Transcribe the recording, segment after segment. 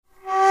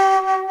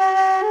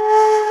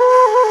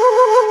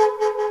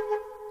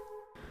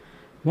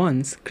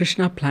Once,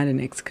 Krishna planned an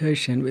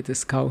excursion with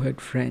his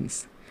cowherd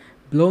friends.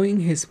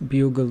 Blowing his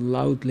bugle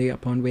loudly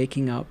upon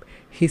waking up,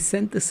 he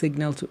sent the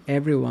signal to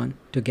everyone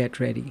to get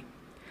ready.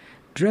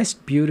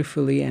 Dressed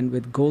beautifully and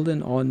with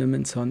golden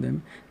ornaments on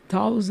them,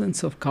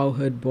 thousands of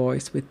cowherd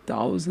boys with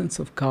thousands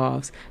of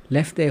calves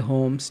left their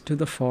homes to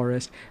the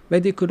forest where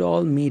they could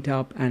all meet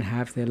up and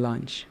have their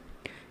lunch.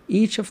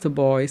 Each of the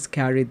boys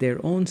carried their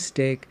own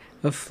stick,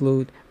 a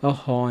flute, a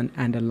horn,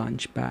 and a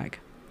lunch bag.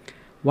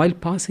 While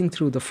passing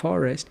through the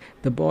forest,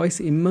 the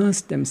boys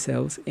immersed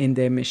themselves in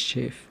their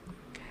mischief.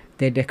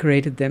 They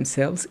decorated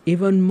themselves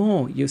even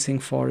more using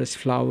forest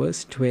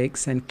flowers,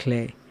 twigs, and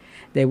clay.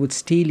 They would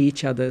steal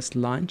each other's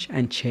lunch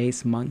and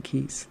chase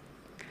monkeys.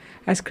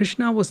 As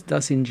Krishna was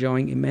thus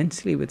enjoying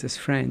immensely with his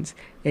friends,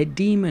 a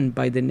demon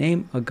by the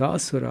name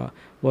Agasura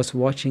was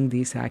watching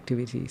these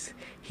activities.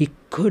 He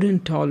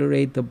couldn't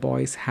tolerate the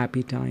boys'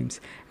 happy times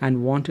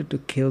and wanted to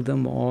kill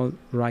them all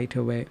right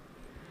away.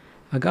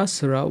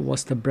 Agasura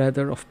was the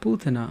brother of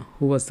Putana,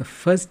 who was the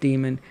first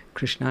demon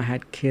Krishna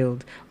had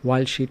killed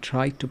while she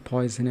tried to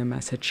poison him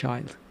as a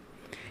child.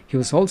 He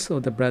was also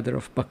the brother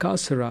of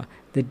Bakasura,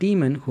 the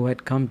demon who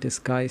had come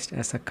disguised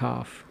as a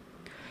calf.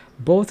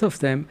 Both of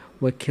them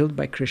were killed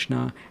by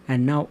Krishna,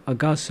 and now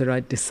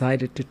Agasura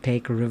decided to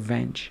take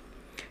revenge.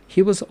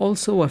 He was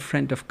also a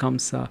friend of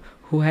Kamsa,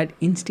 who had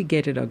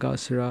instigated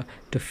Agasura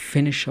to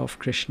finish off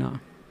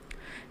Krishna.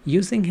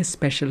 Using his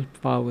special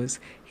powers,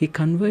 he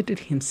converted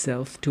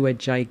himself to a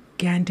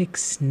gigantic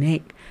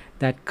snake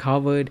that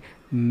covered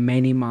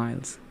many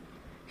miles.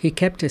 He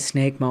kept his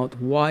snake mouth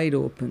wide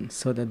open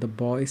so that the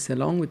boys,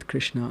 along with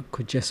Krishna,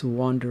 could just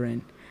wander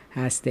in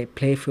as they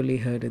playfully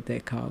herded their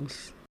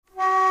cows.